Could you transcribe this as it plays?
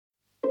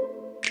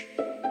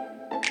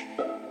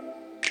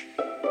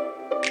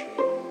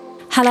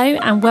Hello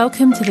and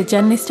welcome to the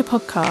Jen Lister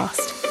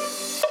podcast.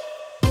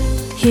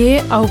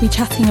 Here I will be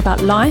chatting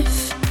about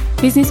life,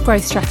 business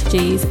growth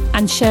strategies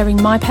and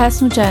sharing my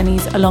personal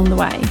journeys along the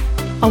way.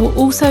 I will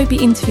also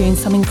be interviewing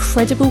some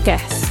incredible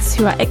guests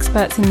who are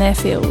experts in their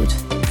field.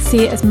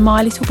 See it as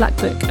my little black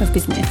book of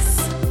business.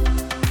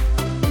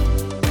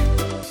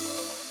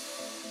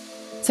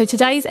 So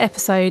today's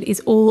episode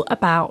is all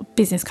about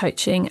business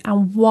coaching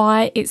and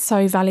why it's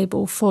so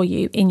valuable for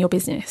you in your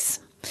business.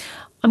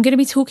 I'm going to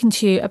be talking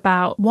to you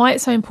about why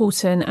it's so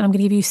important, and I'm going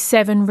to give you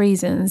 7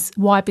 reasons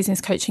why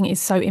business coaching is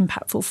so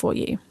impactful for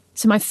you.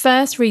 So my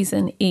first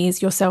reason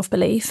is your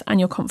self-belief and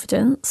your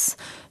confidence.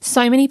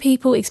 So many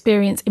people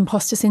experience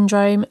imposter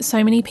syndrome.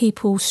 So many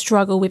people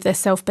struggle with their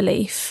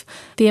self-belief.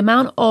 The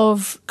amount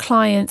of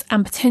clients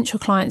and potential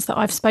clients that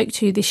I've spoke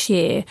to this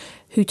year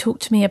who talk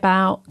to me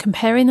about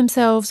comparing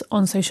themselves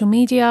on social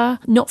media,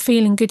 not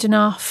feeling good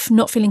enough,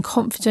 not feeling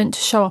confident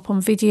to show up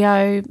on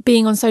video,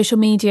 being on social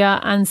media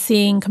and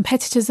seeing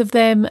competitors of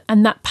them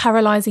and that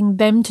paralysing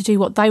them to do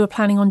what they were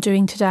planning on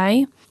doing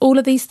today. All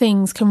of these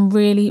things can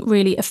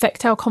really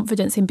affect our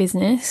confidence in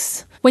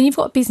business. When you've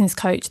got a business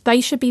coach,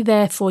 they should be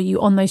there for you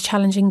on those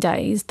challenging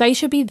days. They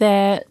should be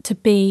there to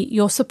be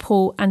your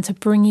support and to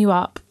bring you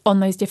up on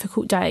those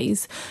difficult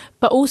days,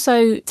 but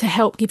also to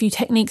help give you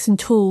techniques and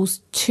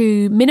tools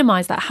to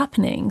minimise that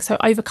happening. So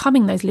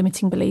overcoming those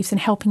limiting beliefs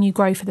and helping you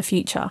grow for the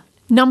future.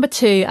 Number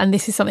 2, and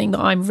this is something that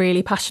I'm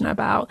really passionate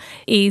about,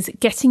 is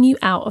getting you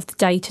out of the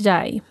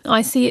day-to-day.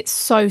 I see it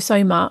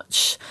so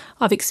much.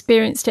 I've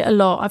experienced it a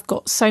lot. I've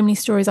got so many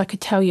stories I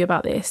could tell you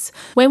about this.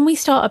 When we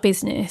start a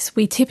business,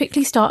 we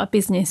typically start a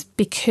business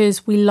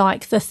because we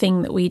like the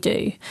thing that we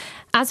do.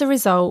 As a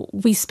result,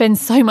 we spend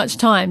so much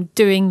time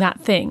doing that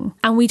thing,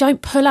 and we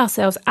don't pull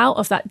ourselves out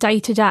of that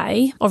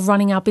day-to-day of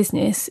running our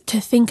business to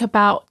think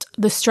about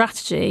the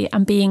strategy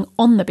and being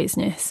on the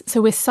business.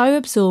 So we're so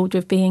absorbed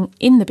with being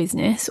in the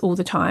business all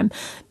the time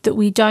that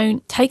we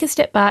don't take a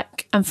step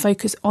back and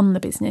focus on the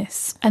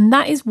business. And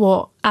that is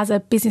what, as a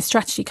business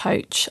strategy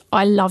coach,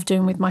 I love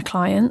doing with my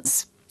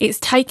clients. It's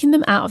taking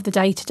them out of the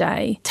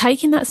day-to-day,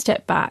 taking that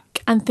step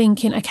back and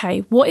thinking,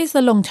 okay, what is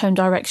the long-term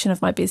direction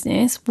of my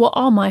business? What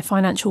are my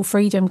financial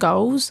freedom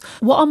goals?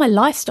 What are my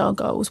lifestyle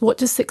goals? What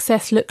does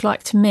success look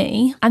like to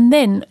me? And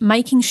then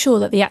making sure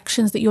that the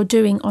actions that you're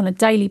doing on a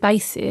daily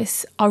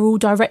basis are all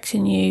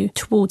directing you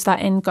towards that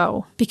end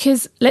goal.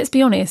 Because let's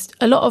be honest,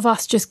 a lot of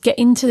us just get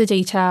into the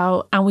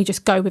detail and we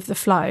just go with the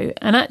flow.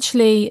 And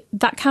actually,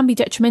 that can be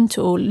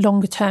detrimental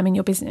longer term in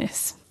your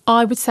business.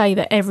 I would say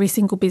that every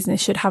single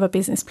business should have a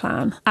business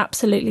plan.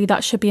 Absolutely,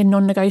 that should be a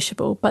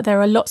non-negotiable, but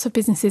there are lots of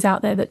businesses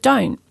out there that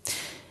don't.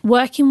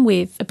 Working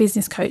with a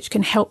business coach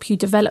can help you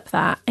develop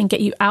that and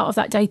get you out of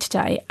that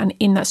day-to-day and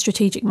in that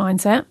strategic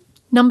mindset.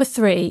 Number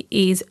 3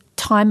 is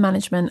time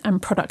management and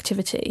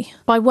productivity.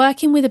 By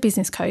working with a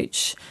business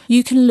coach,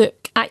 you can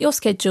look at your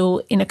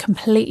schedule in a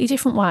completely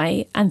different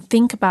way and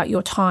think about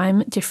your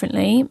time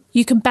differently.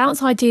 You can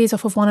bounce ideas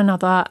off of one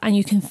another and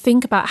you can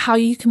think about how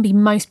you can be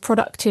most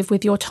productive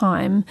with your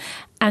time,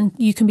 and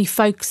you can be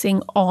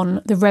focusing on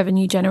the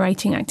revenue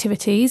generating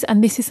activities.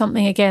 And this is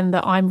something, again,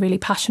 that I'm really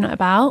passionate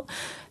about.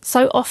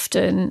 So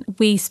often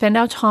we spend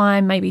our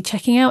time maybe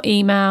checking out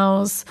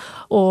emails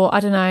or,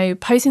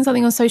 posting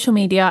something on social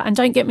media. And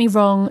don't get me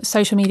wrong,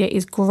 social media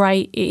is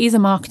great. It is a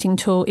marketing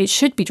tool. It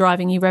should be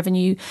driving you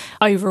revenue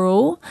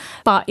overall,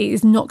 but it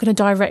is not going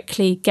to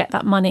directly get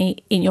that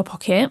money in your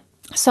pocket.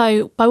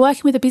 So by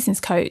working with a business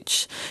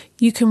coach,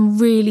 you can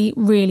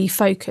really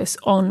focus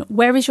on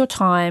where is your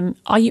time?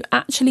 Are you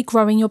actually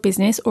growing your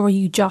business or are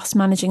you just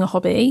managing a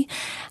hobby?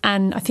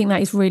 And I think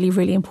that is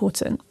really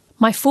important.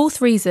 My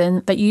 4th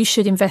reason that you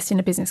should invest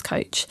in a business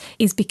coach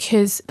is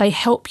because they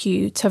help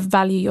you to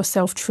value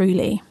yourself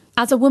truly.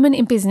 As a woman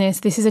in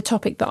business, this is a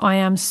topic that I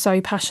am so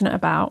passionate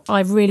about.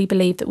 I really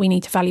believe that we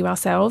need to value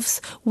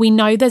ourselves. We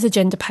know there's a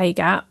gender pay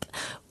gap.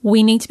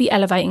 We need to be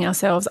elevating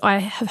ourselves. I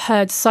have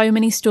heard so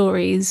many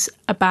stories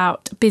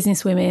about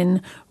business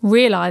women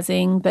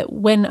realising that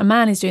when a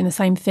man is doing the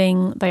same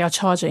thing, they are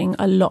charging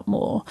a lot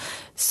more.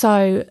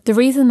 So the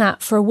reason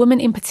that for a woman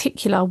in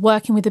particular,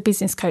 working with a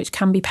business coach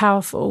can be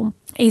powerful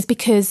is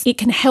because it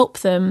can help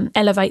them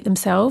elevate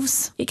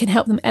themselves. It can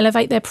help them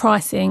elevate their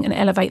pricing and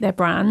elevate their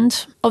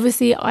brand.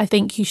 Obviously, I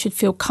think you should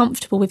feel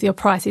comfortable with your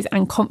prices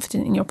and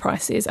confident in your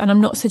prices. And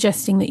I'm not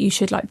suggesting that you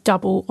should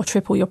double or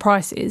triple your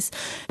prices,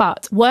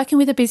 but working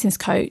with a business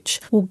coach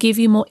will give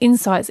you more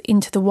insights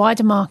into the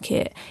wider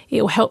market.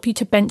 It will help you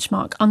to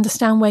benchmark,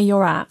 understand where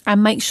you're at,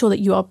 and make sure that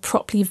you are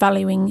properly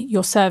valuing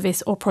your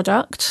service or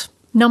product.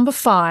 Number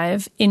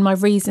 5 in my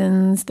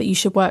reasons that you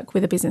should work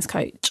with a business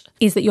coach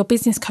is that your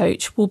business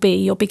coach will be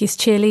your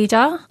biggest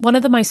cheerleader. One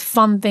of the most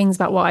fun things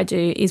about what I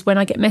do is when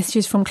I get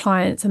messages from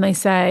clients and they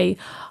say,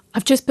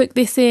 I've just booked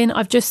this in,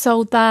 I've just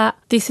sold that,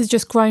 this has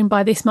just grown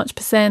by this much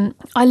percent.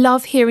 I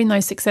love hearing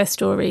those success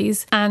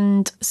stories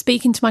and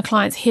speaking to my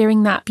clients,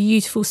 hearing that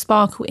beautiful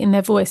sparkle in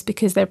their voice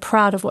because they're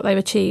proud of what they've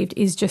achieved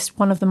is just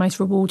one of the most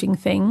rewarding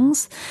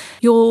things.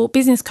 Your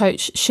business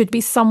coach should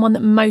be someone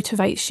that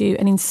motivates you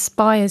and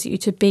inspires you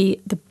to be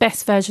the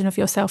best version of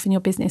yourself in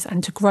your business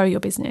and to grow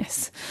your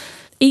business.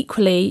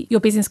 Equally, your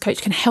business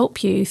coach can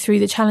help you through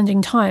the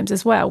challenging times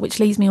as well, which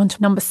leads me on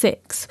to number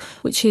 6,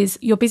 which is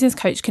your business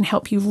coach can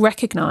help you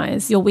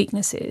recognise your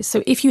weaknesses.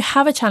 So if you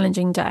have a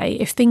challenging day,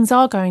 if things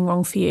are going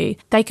wrong for you,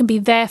 they can be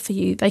there for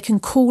you. They can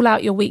call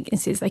out your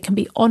weaknesses. They can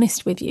be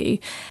honest with you,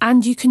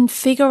 and you can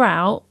figure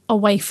out a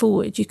way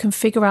forward. You can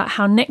figure out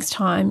how next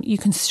time you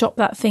can stop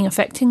that thing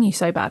affecting you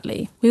so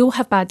badly. We all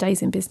have bad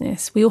days in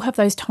business. We all have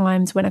those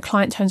times when a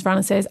client turns around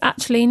and says,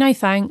 actually, no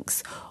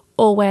thanks,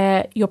 or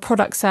where your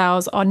product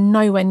sales are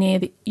nowhere near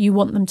that you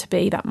want them to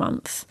be that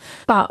month.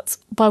 But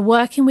by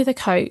working with a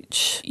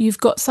coach, you've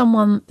got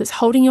someone that's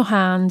holding your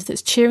hand,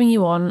 that's cheering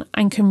you on,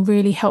 and can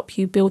really help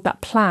you build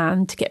that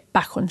plan to get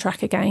back on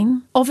track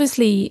again.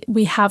 Obviously,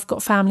 we have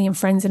got family and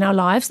friends in our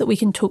lives that we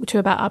can talk to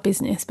about our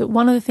business. But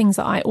one of the things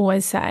that I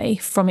always say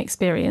from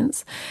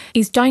experience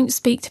is don't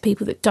speak to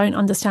people that don't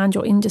understand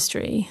your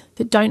industry,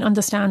 that don't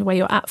understand where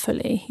you're at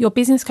fully. Your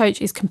business coach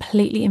is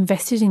completely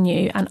invested in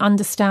you and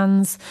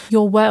understands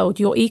your world,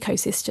 your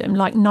ecosystem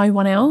like no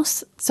one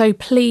else. So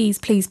please,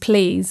 please,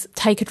 please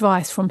take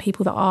advice from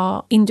people that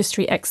are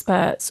industry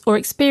experts or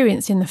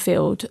experienced in the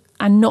field,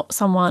 and not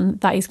someone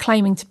that is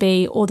claiming to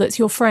be, or that's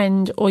your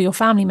friend or your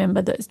family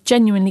member that's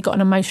genuinely got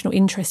an emotional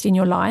interest in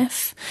your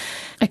life.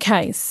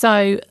 Okay,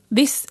 so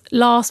this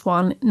last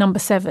one, number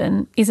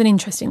 7, is an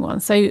interesting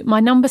one. So my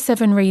number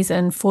 7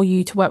 reason for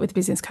you to work with a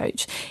business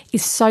coach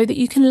is so that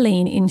you can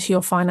lean into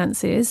your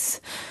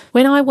finances.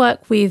 When I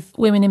work with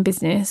women in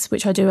business,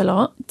 which I do a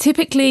lot,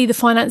 typically the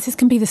finances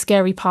can be the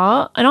scary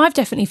part. And I've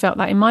definitely felt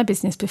that in my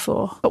business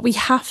before. But we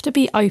have to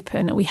be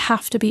open and we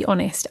have to be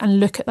honest and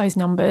look at those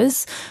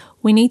numbers.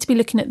 We need to be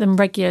looking at them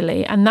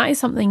regularly. And that is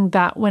something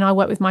that when I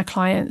work with my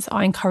clients,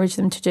 I encourage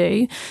them to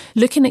do.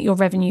 Looking at your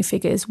revenue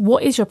figures,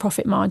 what is your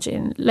profit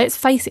margin? Let's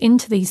face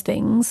into these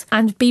things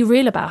and be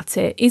real about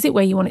it. Is it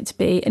where you want it to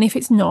be? And if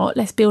it's not,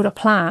 let's build a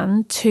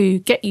plan to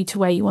get you to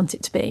where you want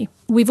it to be.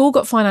 We've all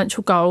got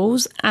financial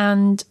goals,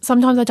 and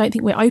sometimes I don't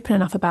think we're open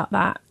enough about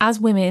that. As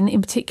women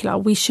in particular,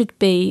 we should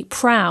be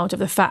proud of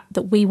the fact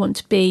that we want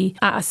to be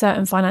at a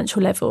certain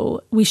financial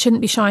level. We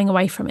shouldn't be shying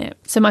away from it.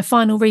 So my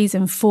final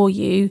reason for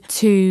you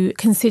to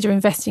consider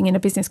investing in a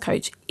business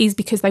coach is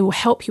because they will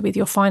help you with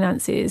your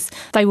finances.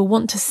 They will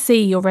want to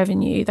see your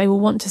revenue. They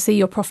will want to see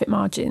your profit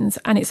margins.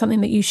 And it's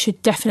something that you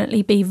should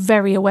definitely be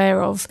very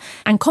aware of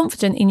and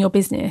confident in your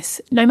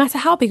business, no matter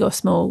how big or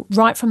small,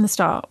 right from the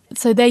start.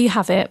 So there you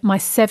have it, my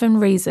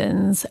 7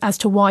 reasons as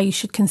to why you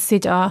should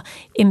consider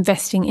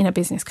investing in a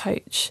business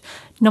coach.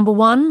 Number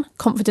 1,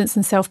 confidence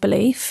and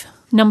self-belief.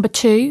 Number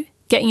 2,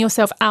 getting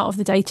yourself out of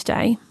the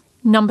day-to-day.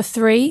 Number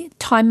 3,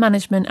 time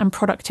management and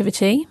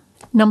productivity.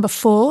 Number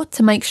 4,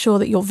 to make sure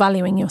that you're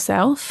valuing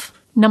yourself.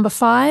 Number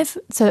 5,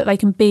 so that they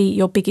can be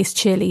your biggest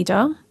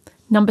cheerleader.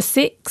 Number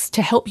 6,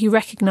 to help you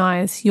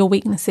recognise your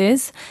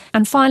weaknesses.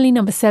 And finally,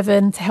 number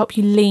 7, to help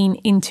you lean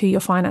into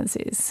your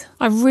finances.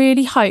 I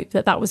really hope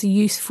that that was a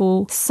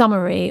useful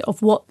summary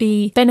of what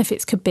the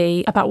benefits could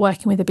be about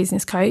working with a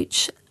business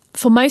coach.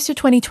 For most of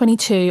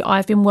 2022,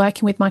 I've been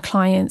working with my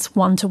clients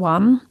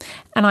one-to-one,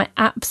 and I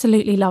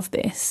absolutely love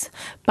this.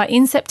 But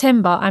in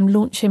September, I'm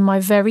launching my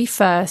very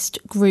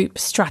first group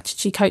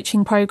strategy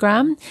coaching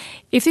program.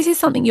 If this is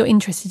something you're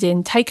interested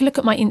in, take a look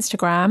at my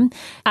Instagram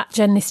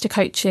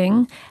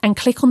 @JenListerCoaching and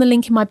click on the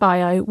link in my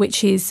bio,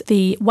 which is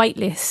the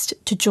waitlist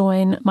to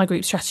join my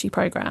group strategy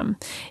program.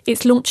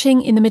 It's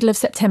launching in the middle of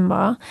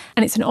September,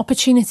 and it's an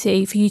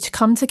opportunity for you to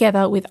come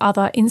together with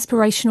other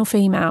inspirational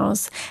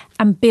females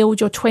and build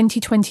your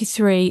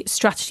 2023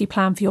 strategy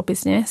plan for your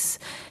business.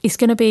 It's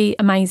going to be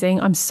amazing.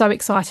 I'm so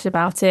excited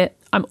about it.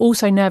 I'm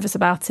also nervous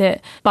about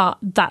it, but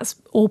that's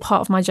all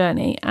part of my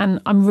journey. And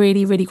I'm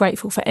really, really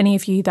grateful for any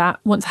of you that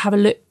want to have a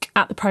look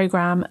at the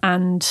programme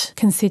and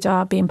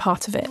consider being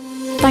part of it.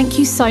 Thank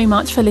you so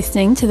much for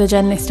listening to the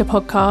Jen Lister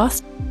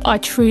podcast. I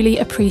truly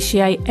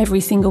appreciate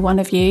every single one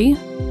of you.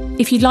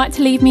 If you'd like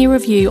to leave me a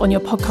review on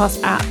your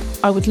podcast app,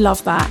 I would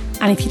love that.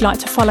 And if you'd like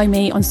to follow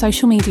me on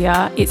social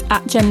media, it's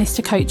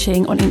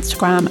 @JenListerCoaching on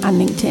Instagram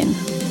and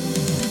LinkedIn.